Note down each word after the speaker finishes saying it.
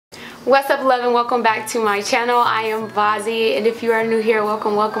What's up, love, and welcome back to my channel. I am Vazi, and if you are new here,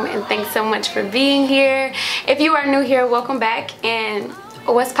 welcome, and thanks so much for being here. If you are new here, welcome back, and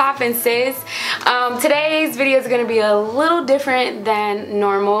what's poppin', sis? Today's video is going to be a little different than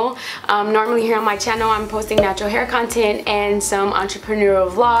normal. Normally here on my channel I'm posting natural hair content and some entrepreneurial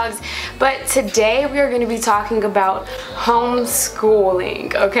vlogs, but today we are going to be talking about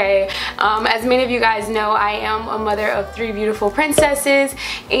homeschooling, okay? As many of you guys know, I am a mother of 3 beautiful princesses,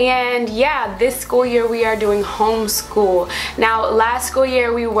 and yeah, this school year we are doing homeschool. Now, last school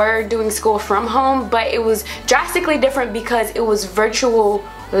year we were doing school from home, but it was drastically different because it was virtual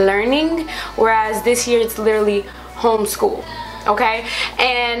learning, whereas this year it's literally homeschool. Okay,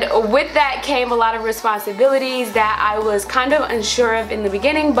 and with that came a lot of responsibilities that I was kind of unsure of in the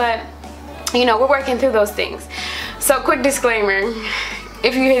beginning, but you know, we're working through those things. So quick disclaimer,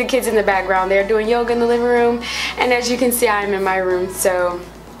 if you hear the kids in the background, they're doing yoga in the living room, and as you can see, I'm in my room, so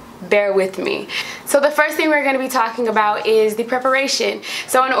bear with me. So the first thing we're going to be talking about is the preparation.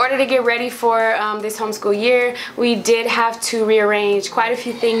 So in order to get ready for this homeschool year, we did have to rearrange quite a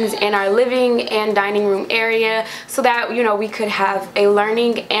few things in our living and dining room area so that, you know, we could have a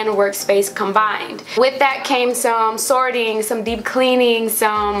learning and workspace combined. With that came some sorting, some deep cleaning,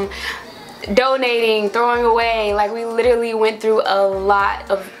 some donating, throwing away. Like, we literally went through a lot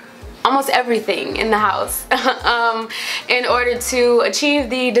of almost everything in the house in order to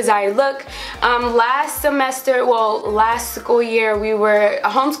achieve the desired look. Last school year we were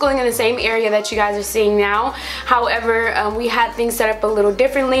homeschooling in the same area that you guys are seeing now. However, we had things set up a little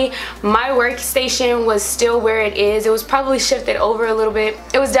differently. My workstation was still where it is. It was probably shifted over a little bit.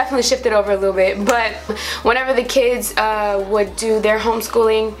 It was definitely shifted over a little bit, but whenever the kids would do their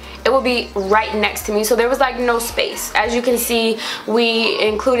homeschooling, it would be right next to me, so there was like no space. As you can see, we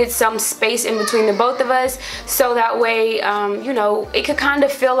included some space in between the both of us, so that way you know, it could kind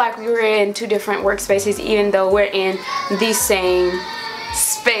of feel like we were in 2 different workspaces even though we're in the same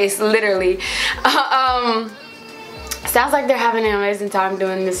space, literally. Sounds like they're having an amazing time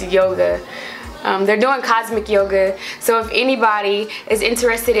doing this yoga. They're doing cosmic yoga, so if anybody is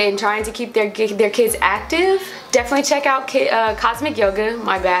interested in trying to keep their kids active, definitely check out Cosmic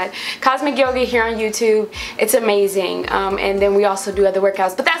Yoga, Cosmic Yoga here on YouTube. It's amazing. And then we also do other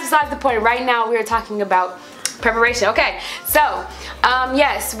workouts, but that's besides the point. Right now we are talking about preparation. Okay, so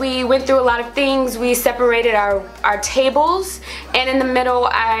yes, we went through a lot of things. We separated our tables, and in the middle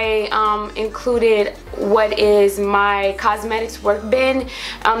I included what is my cosmetics work bin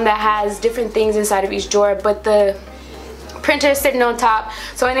that has different things inside of each drawer, but the printer is sitting on top,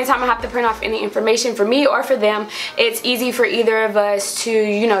 so anytime I have to print off any information for me or for them, it's easy for either of us to,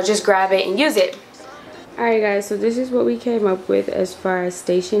 you know, just grab it and use it. Alright guys, so this is what we came up with as far as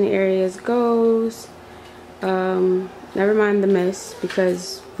station areas goes. Never mind the mess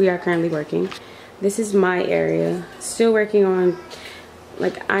because we are currently working. This is my area. Still working on,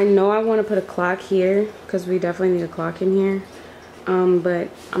 like, I know I want to put a clock here because we definitely need a clock in here. But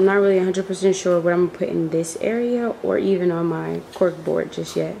I'm not really 100% sure what I'm going to put in this area or even on my cork board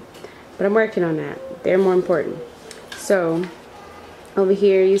just yet. But I'm working on that. They're more important. So over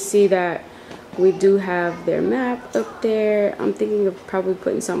here you see that we do have their map up there. I'm thinking of probably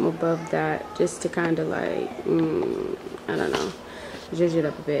putting something above that just to kind of like, I don't know, zhuzh it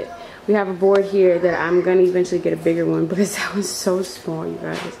up a bit. We have a board here that I'm going to eventually get a bigger one because that was so small, you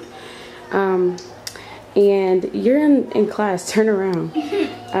guys. And you're in class, turn around.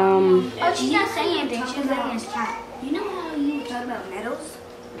 Oh, she's not saying anything, she's letting us chat. You know how you were talking about medals?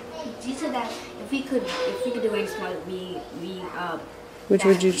 You said that if we could do any sport, Which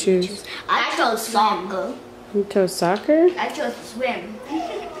would you choose? I chose soccer. You chose soccer? I chose swim.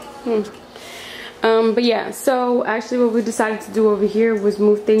 But yeah, so actually what we decided to do over here was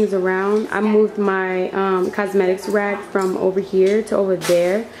move things around. I moved my cosmetics rack from over here to over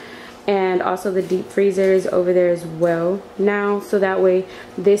there, and also the deep freezer is over there as well now, so that way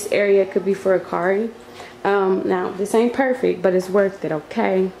this area could be for a card. Now this ain't perfect, but it's worth it,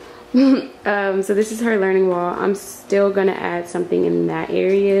 okay? So this is her learning wall. I'm still gonna add something in that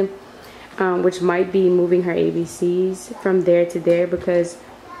area, which might be moving her ABCs from there to there, because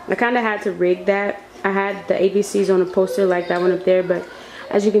I kind of had to rig that. I had the ABCs on a poster like that one up there, but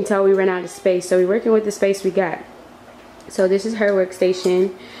as you can tell, we ran out of space, so we're working with the space we got. So this is her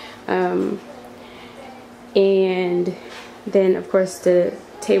workstation, and then of course the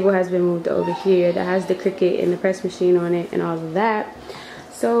table has been moved over here that has the Cricut and the press machine on it and all of that.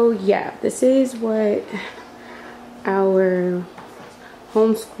 So yeah, this is what our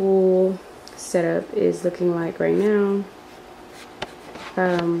homeschool setup is looking like right now.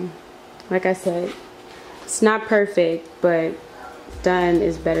 Like I said, it's not perfect, but done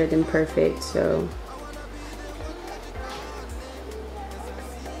is better than perfect. So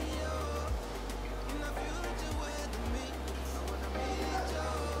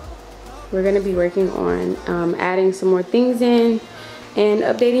we're gonna be working on adding some more things in and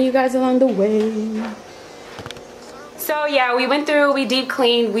updating you guys along the way. So yeah, we went through, we deep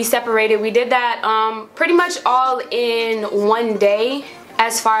cleaned, we separated, we did that pretty much all in one day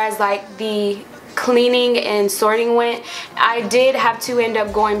as far as like the cleaning and sorting went. I did have to end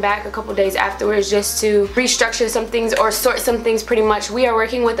up going back a couple days afterwards just to restructure some things or sort some things. Pretty much we are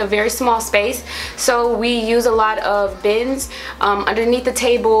working with a very small space, so we use a lot of bins underneath the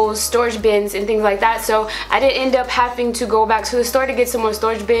tables, storage bins and things like that. So I did end up having to go back to the store to get some more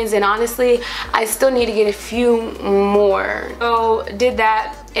storage bins, and honestly I still need to get a few more. So did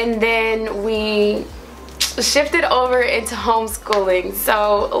that, and then we shifted over into homeschooling.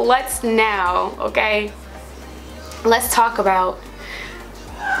 So let's talk about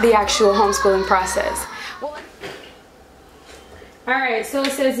the actual homeschooling process. Alright, so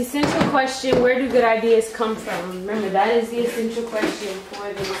it says essential question, where do good ideas come from? Remember, that is the essential question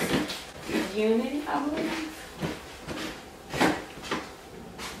for this unit, I believe.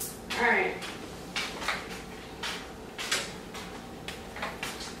 Alright.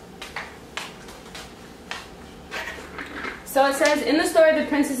 So it says, in the story The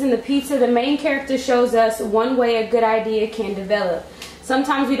Princess and the Pizza, the main character shows us one way a good idea can develop.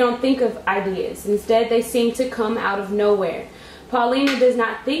 Sometimes we don't think of ideas. Instead, they seem to come out of nowhere. Paulina does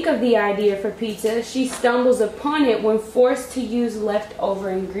not think of the idea for pizza. She stumbles upon it when forced to use leftover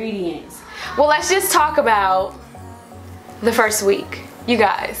ingredients. Well, let's just talk about the first week, you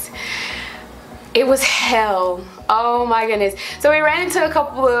guys. It was hell. Oh my goodness. So we ran into a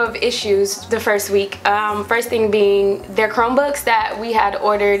couple of issues the first week. First thing being their Chromebooks that we had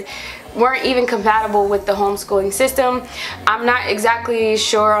ordered weren't even compatible with the homeschooling system. I'm not exactly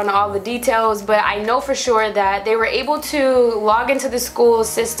sure on all the details, but I know for sure that they were able to log into the school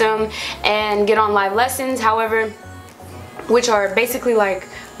system and get on live lessons, however, which are basically like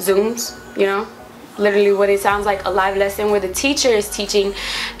Zooms, you know, literally what it sounds like, a live lesson where the teacher is teaching,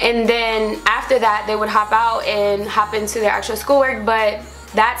 and then after that they would hop out and hop into their actual schoolwork. But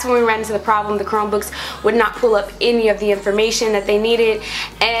that's when we ran into the problem. The Chromebooks would not pull up any of the information that they needed,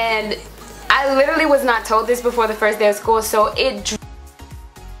 and I literally was not told this before the first day of school, so it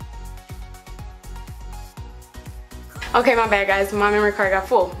okay, my bad guys, my memory card got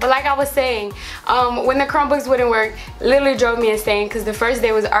full. But like I was saying, when the Chromebooks wouldn't work, literally drove me insane, because the first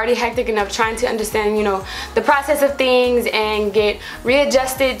day was already hectic enough trying to understand, you know, the process of things and get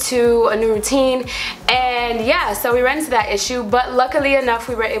readjusted to a new routine. And yeah, so we ran into that issue, but luckily enough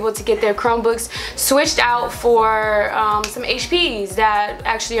we were able to get their Chromebooks switched out for some HPs that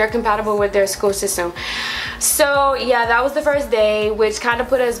actually are compatible with their school system. So yeah, that was the first day, which kind of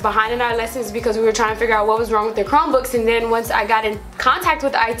put us behind in our lessons because we were trying to figure out what was wrong with their Chromebooks. And then once I got in contact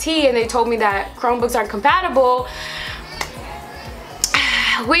with IT and they told me that Chromebooks aren't compatible,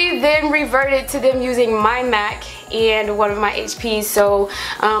 we then reverted to them using my Mac and one of my HPs. So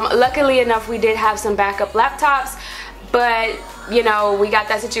luckily enough we did have some backup laptops, but you know, we got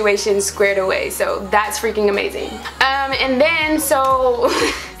that situation squared away, so that's freaking amazing. And then so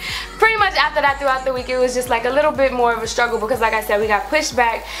pretty much after that, throughout the week, it was just like a little bit more of a struggle because like I said, we got pushed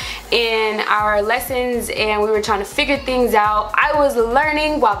back in our lessons and we were trying to figure things out. I was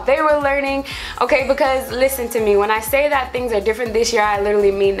learning while they were learning, okay, because listen to me, when I say that things are different this year, I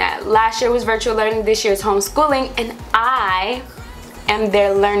literally mean that. Last year was virtual learning, this year is homeschooling, and I am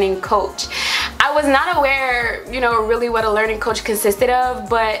their learning coach. I was not aware, you know, really what a learning coach consisted of,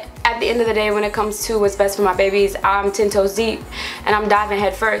 but at the end of the day, when it comes to what's best for my babies, I'm 10 toes deep and I'm diving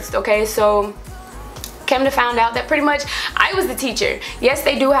head first, okay? So came to find out that pretty much I was the teacher. Yes,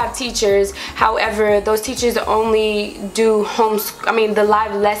 they do have teachers, however, those teachers only do the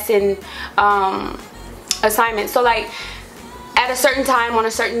live lesson assignments. So like at a certain time on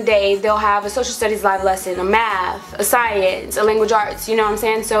a certain day, they'll have a social studies live lesson, a math, a science, a language arts, you know what I'm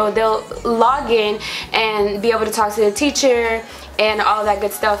saying? So they'll log in and be able to talk to the teacher and all that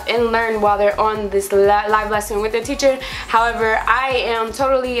good stuff and learn while they're on this live lesson with their teacher. However, I am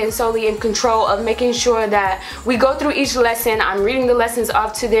totally and solely in control of making sure that we go through each lesson. I'm reading the lessons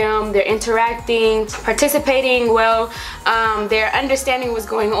off to them, they're interacting, participating well, they're understanding what's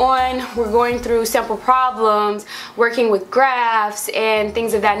going on. We're going through sample problems, working with graphs and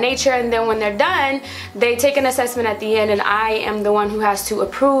things of that nature, and then when they're done, they take an assessment at the end, and I am the one who has to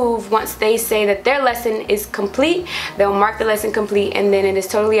approve. Once they say that their lesson is complete, they'll mark the lesson complete, and then it is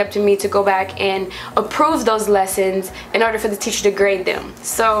totally up to me to go back and approve those lessons in order for the teacher to grade them.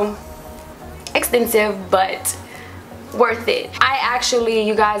 So extensive, but worth it.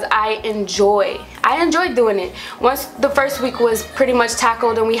 You guys, I enjoyed doing it. Once the first week was pretty much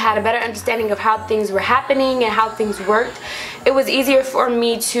tackled and we had a better understanding of how things were happening and how things worked, it was easier for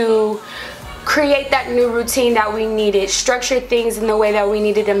me to create that new routine that we needed, structure things in the way that we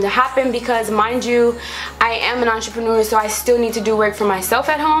needed them to happen, because mind you, I am an entrepreneur, so I still need to do work for myself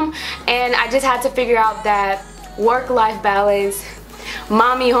at home, and I just had to figure out that work-life balance,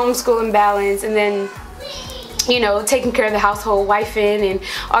 mommy homeschooling balance, and then, you know, taking care of the household, wifing, and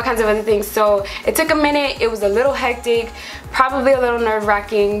all kinds of other things. So it took a minute. It was a little hectic, probably a little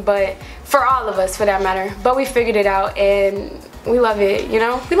nerve-wracking, but for all of us, for that matter. But we figured it out, and we love it, you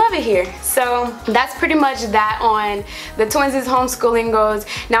know? We love it here. So that's pretty much that on the twins' homeschooling goes.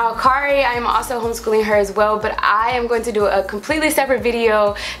 Now Akari, I am also homeschooling her as well, but I am going to do a completely separate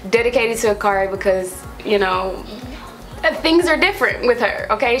video dedicated to Akari because, you know, things are different with her,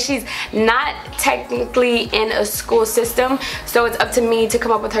 okay? She's not technically in a school system, so it's up to me to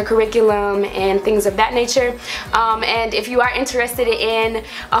come up with her curriculum and things of that nature. And if you are interested in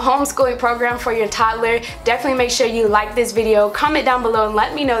a homeschooling program for your toddler, definitely make sure you like this video, comment down below and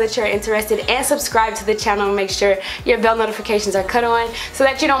let me know that you're interested, and subscribe to the channel and make sure your bell notifications are cut on so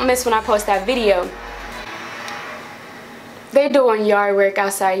that you don't miss when I post that video. They're doing yard work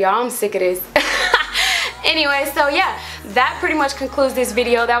outside, y'all. I'm sick of this. Anyway, so yeah, that pretty much concludes this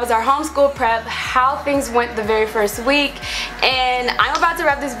video. That was our homeschool prep, how things went the very first week, and I'm about to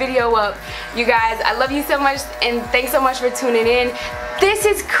wrap this video up. You guys, I love you so much, and thanks so much for tuning in. This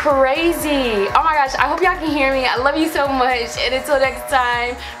is crazy. Oh my gosh, I hope y'all can hear me. I love you so much, and until next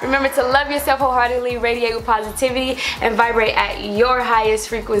time, remember to love yourself wholeheartedly, radiate with positivity, and vibrate at your highest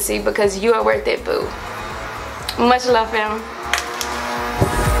frequency, because you are worth it, boo. Much love, fam.